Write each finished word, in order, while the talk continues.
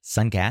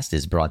Suncast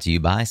is brought to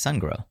you by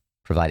SunGrow,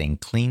 providing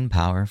clean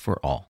power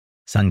for all.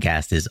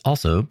 Suncast is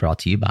also brought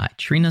to you by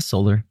Trina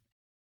Solar.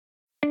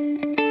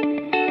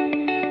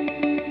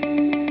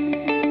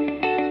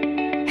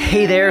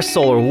 Hey there,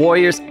 Solar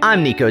Warriors.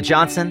 I'm Nico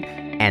Johnson,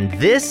 and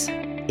this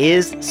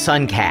is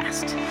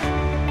Suncast.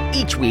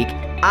 Each week,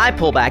 I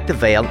pull back the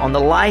veil on the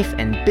life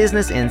and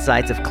business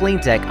insights of clean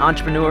tech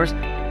entrepreneurs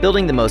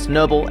building the most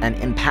noble and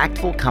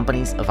impactful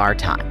companies of our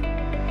time.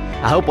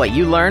 I hope what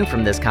you learn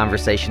from this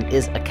conversation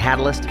is a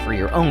catalyst for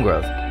your own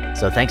growth.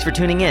 So thanks for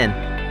tuning in,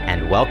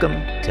 and welcome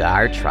to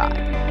our tribe.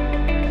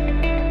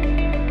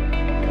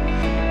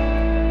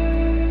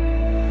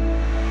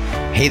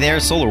 Hey there,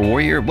 Solar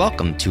Warrior.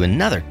 Welcome to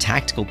another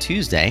Tactical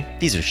Tuesday.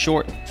 These are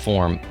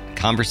short-form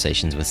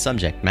conversations with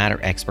subject matter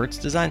experts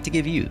designed to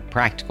give you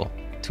practical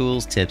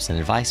tools, tips, and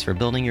advice for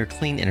building your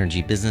clean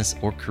energy business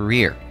or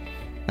career.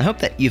 I hope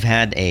that you've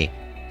had a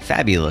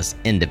fabulous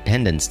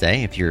Independence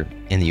Day if you're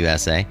in the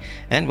USA,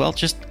 and well,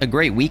 just a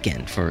great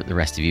weekend for the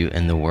rest of you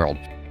in the world.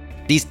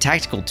 These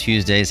Tactical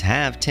Tuesdays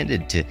have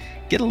tended to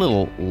get a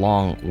little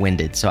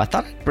long-winded, so I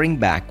thought I'd bring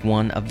back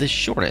one of the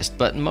shortest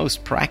but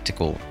most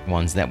practical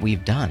ones that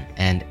we've done,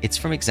 and it's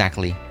from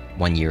exactly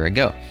 1 year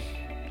ago.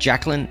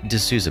 Jacqueline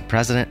D'Souza,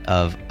 president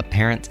of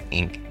Apparent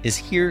Inc., is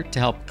here to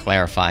help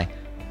clarify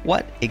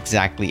what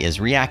exactly is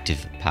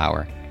reactive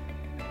power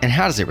and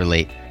how does it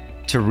relate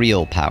to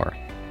real power.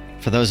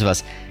 For those of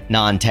us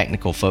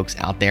non-technical folks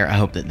out there, I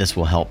hope that this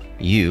will help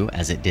you,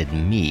 as it did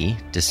me,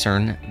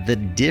 discern the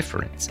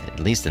difference, at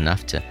least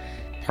enough to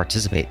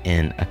participate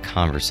in a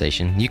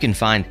conversation. You can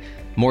find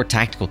more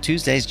Tactical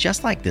Tuesdays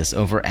just like this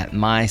over at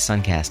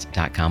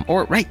mysuncast.com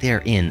or right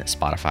there in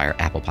Spotify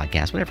or Apple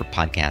Podcasts, whatever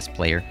podcast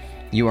player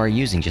you are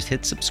using. Just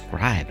hit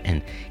subscribe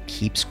and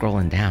keep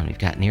scrolling down. We've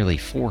got nearly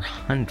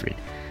 400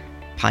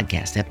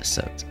 podcast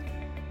episodes.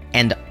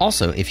 And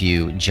also, if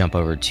you jump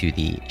over to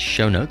the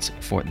show notes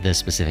for this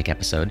specific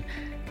episode,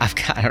 I've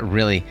got a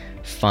really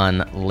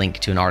fun link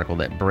to an article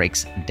that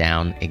breaks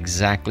down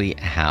exactly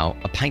how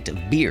a pint of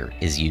beer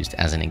is used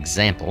as an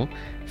example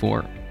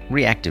for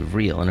reactive,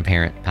 real, and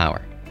apparent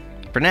power.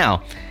 For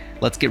now,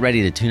 let's get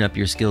ready to tune up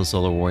your skills,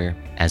 Solar Warrior,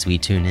 as we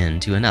tune in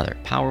to another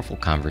powerful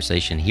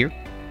conversation here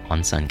on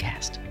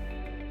Suncast.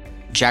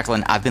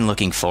 Jacqueline, I've been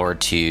looking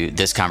forward to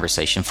this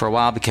conversation for a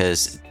while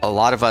because a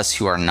lot of us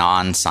who are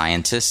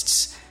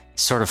non-scientists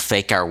sort of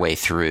fake our way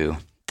through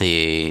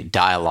the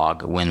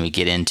dialogue when we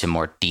get into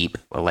more deep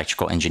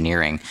electrical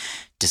engineering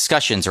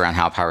discussions around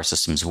how power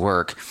systems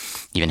work,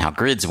 even how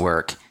grids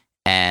work.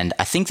 And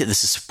I think that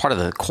this is part of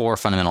the core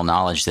fundamental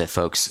knowledge that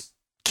folks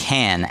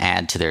can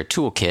add to their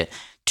toolkit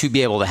to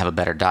be able to have a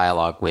better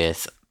dialogue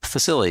with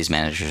facilities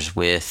managers,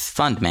 with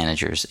fund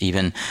managers,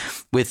 even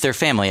with their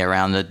family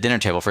around the dinner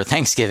table for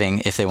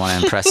Thanksgiving if they want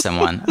to impress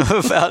someone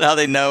about how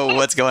they know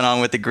what's going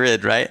on with the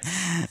grid, right?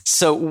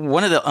 So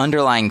one of the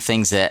underlying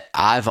things that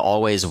I've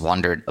always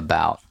wondered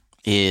about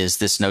is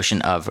this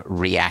notion of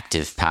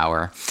reactive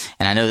power.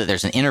 And I know that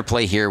there's an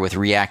interplay here with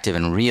reactive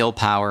and real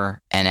power.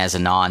 And as a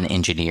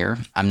non-engineer,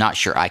 I'm not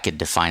sure I could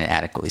define it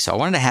adequately. So I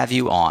wanted to have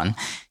you on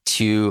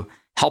to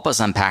help us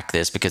unpack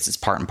this because it's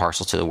part and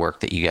parcel to the work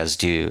that you guys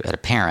do at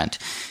Apparent.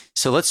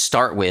 So let's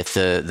start with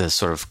the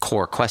sort of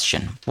core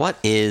question. What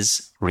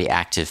is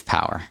reactive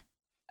power?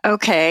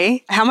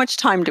 Okay. How much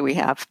time do we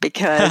have?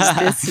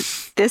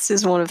 Because this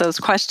is one of those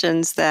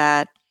questions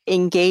that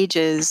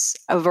engages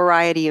a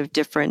variety of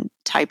different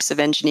types of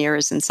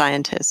engineers and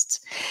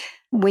scientists.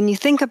 When you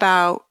think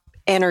about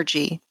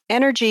energy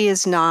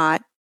is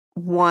not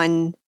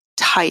one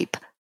type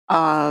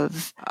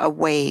of a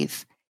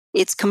wave.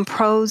 It's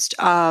composed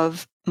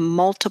of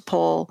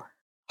multiple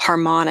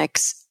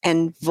harmonics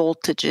and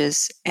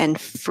voltages and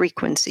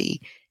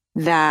frequency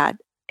that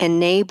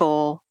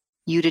enable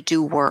you to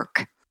do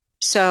work.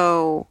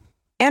 So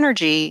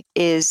energy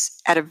is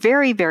at a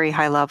very, very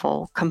high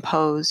level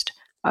composed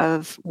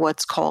of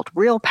what's called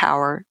real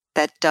power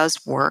that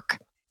does work,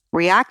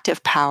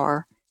 reactive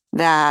power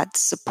that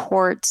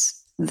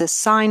supports the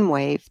sine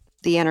wave,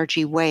 the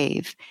energy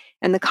wave,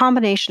 and the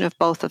combination of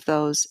both of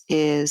those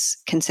is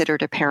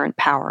considered apparent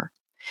power.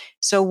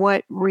 So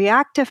what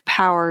reactive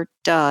power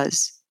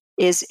does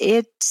is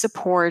it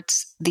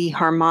supports the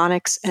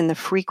harmonics and the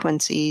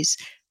frequencies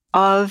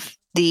of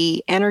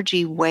the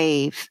energy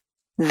wave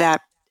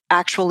that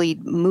actually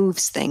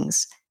moves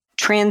things,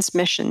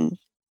 transmission,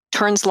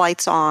 turns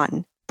lights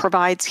on,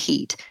 provides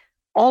heat.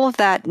 All of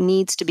that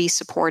needs to be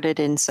supported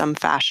in some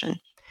fashion.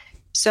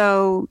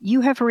 So you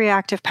have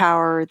reactive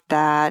power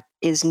that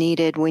is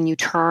needed when you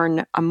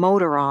turn a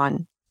motor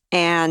on,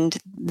 and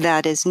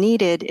that is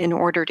needed in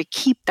order to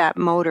keep that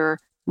motor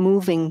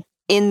moving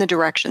in the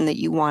direction that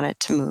you want it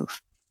to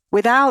move.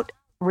 Without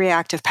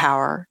reactive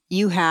power,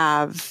 you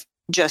have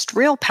just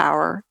real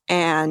power,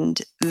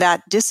 and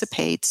that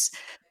dissipates.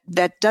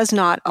 That does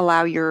not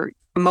allow your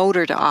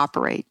motor to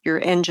operate,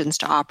 your engines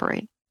to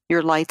operate,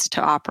 your lights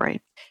to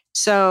operate.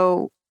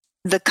 So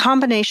the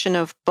combination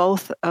of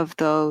both of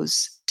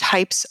those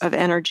types of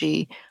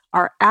energy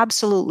are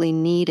absolutely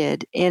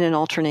needed in an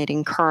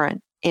alternating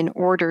current in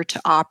order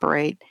to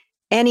operate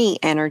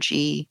any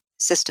energy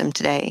system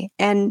today.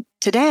 And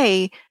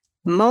today,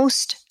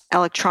 most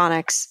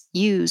electronics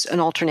use an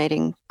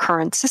alternating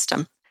current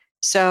system.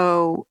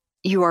 So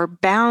you are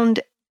bound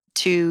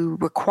to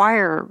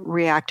require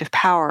reactive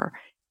power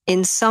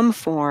in some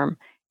form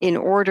in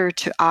order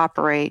to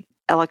operate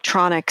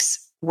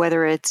electronics,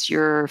 whether it's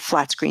your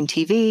flat screen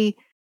TV,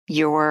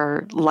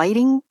 your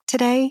lighting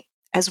today,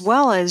 as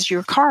well as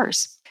your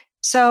cars.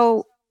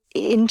 So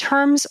in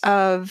terms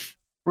of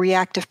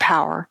reactive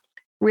power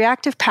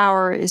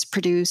is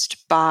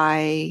produced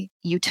by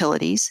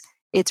utilities.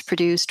 It's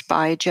produced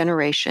by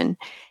generation,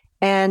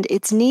 and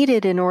it's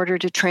needed in order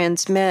to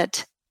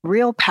transmit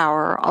real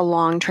power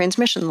along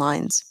transmission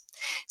lines.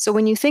 So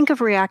when you think of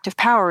reactive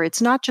power,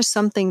 it's not just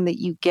something that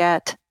you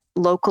get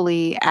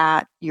locally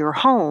at your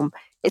home.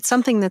 It's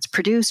something that's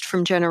produced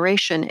from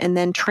generation and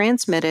then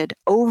transmitted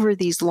over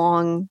these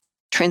long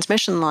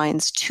transmission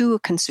lines to a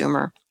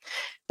consumer.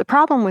 The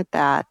problem with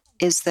that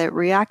is that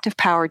reactive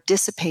power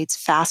dissipates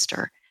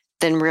faster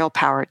than real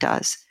power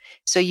does.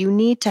 So you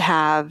need to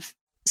have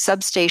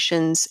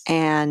substations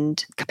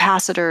and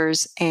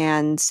capacitors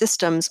and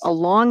systems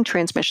along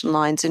transmission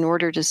lines in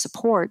order to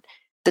support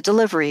the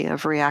delivery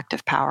of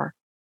reactive power.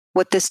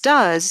 What this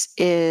does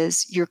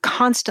is you're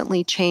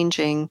constantly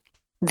changing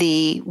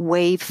the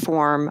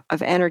waveform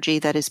of energy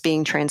that is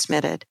being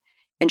transmitted,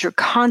 and you're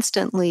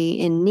constantly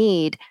in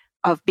need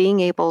of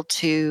being able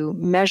to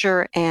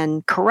measure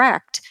and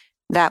correct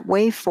that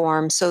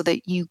waveform so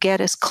that you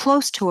get as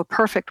close to a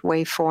perfect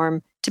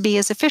waveform to be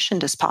as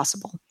efficient as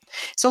possible.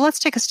 So let's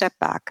take a step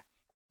back.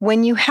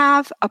 When you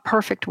have a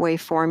perfect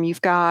waveform,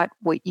 you've got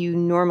what you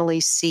normally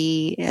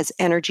see as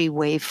energy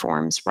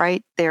waveforms,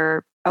 right?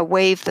 They're a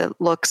wave that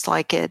looks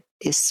like it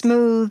is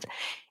smooth,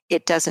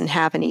 it doesn't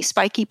have any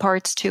spiky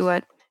parts to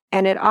it,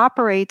 and it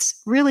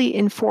operates really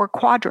in 4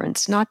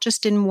 quadrants, not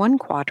just in 1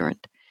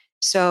 quadrant.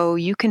 So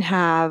you can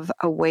have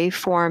a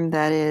waveform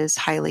that is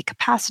highly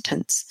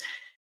capacitance.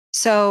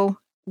 So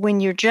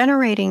when you're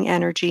generating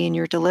energy and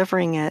you're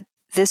delivering it,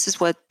 this is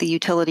what the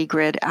utility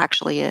grid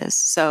actually is.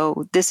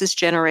 So this is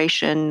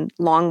generation,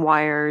 long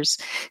wires,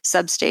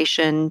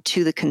 substation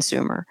to the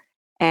consumer.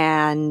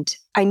 And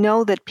I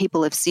know that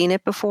people have seen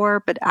it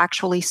before, but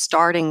actually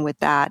starting with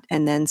that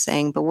and then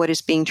saying, but what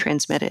is being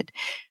transmitted?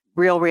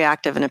 Real,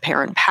 reactive, and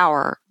apparent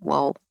power.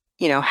 Well,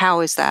 how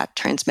is that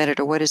transmitted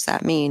or what does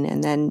that mean?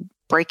 And then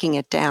breaking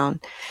it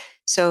down.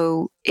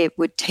 So it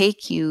would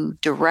take you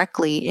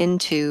directly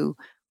into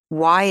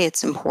why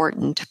it's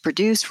important to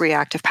produce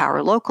reactive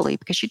power locally,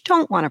 because you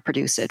don't want to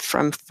produce it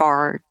from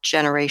far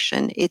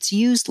generation. It's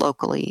used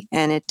locally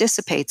and it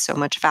dissipates so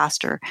much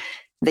faster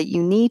that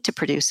you need to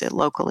produce it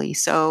locally.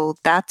 So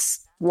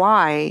that's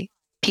why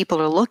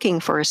people are looking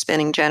for a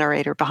spinning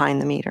generator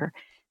behind the meter.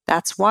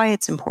 That's why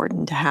it's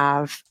important to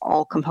have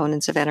all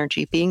components of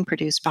energy being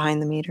produced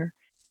behind the meter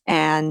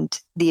and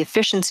the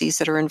efficiencies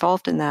that are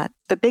involved in that.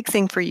 The big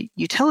thing for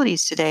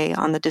utilities today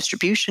on the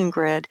distribution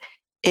grid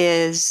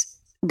is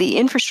the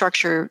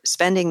infrastructure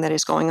spending that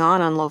is going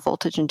on low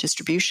voltage and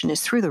distribution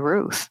is through the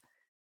roof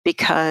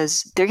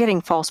because they're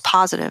getting false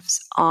positives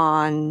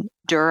on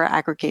Dürr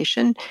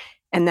aggregation,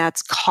 and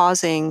that's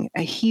causing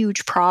a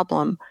huge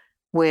problem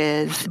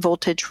with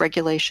voltage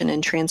regulation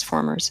and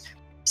transformers.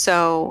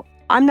 So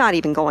I'm not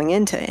even going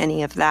into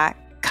any of that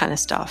kind of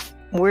stuff.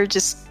 We're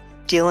just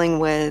dealing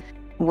with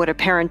what a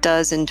parent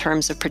does in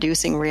terms of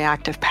producing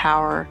reactive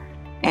power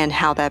and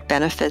how that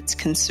benefits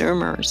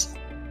consumers.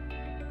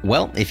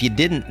 Well, if you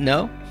didn't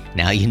know,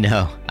 now you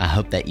know. I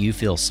hope that you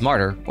feel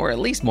smarter, or at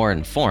least more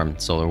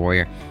informed, Solar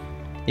Warrior.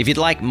 If you'd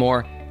like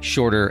more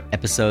shorter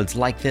episodes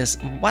like this,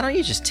 why don't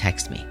you just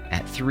text me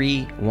at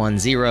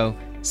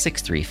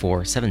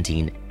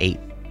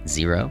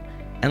 310-634-1780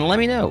 and let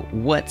me know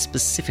what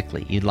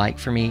specifically you'd like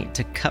for me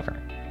to cover.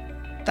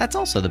 That's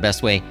also the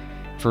best way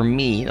for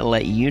me to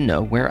let you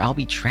know where I'll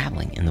be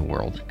traveling in the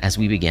world as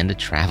we begin to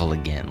travel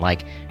again,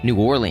 like New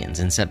Orleans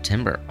in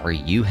September. Are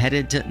you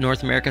headed to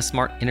North America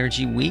Smart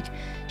Energy Week?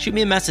 Shoot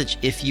me a message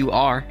if you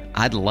are.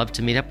 I'd love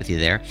to meet up with you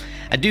there.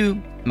 I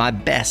do my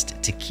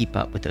best to keep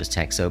up with those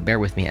texts, so bear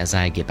with me as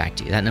I get back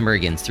to you. That number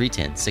again is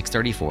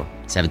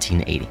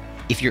 310-634-1780.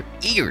 If you're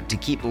eager to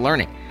keep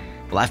learning,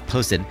 well, I've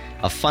posted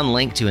a fun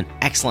link to an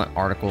excellent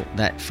article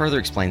that further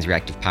explains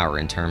reactive power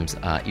in terms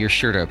you're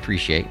sure to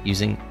appreciate,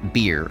 using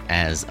beer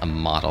as a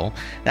model.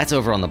 That's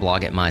over on the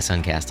blog at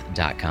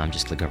mysuncast.com.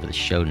 Just click over the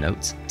show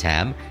notes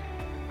tab.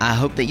 I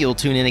hope that you'll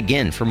tune in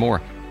again for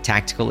more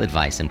tactical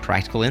advice and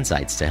practical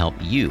insights to help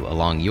you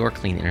along your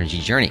clean energy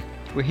journey.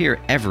 We're here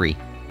every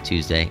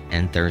Tuesday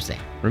and Thursday.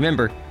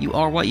 Remember, you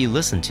are what you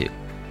listen to.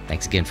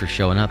 Thanks again for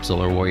showing up,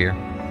 Solar Warrior.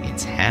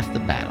 It's half the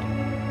battle.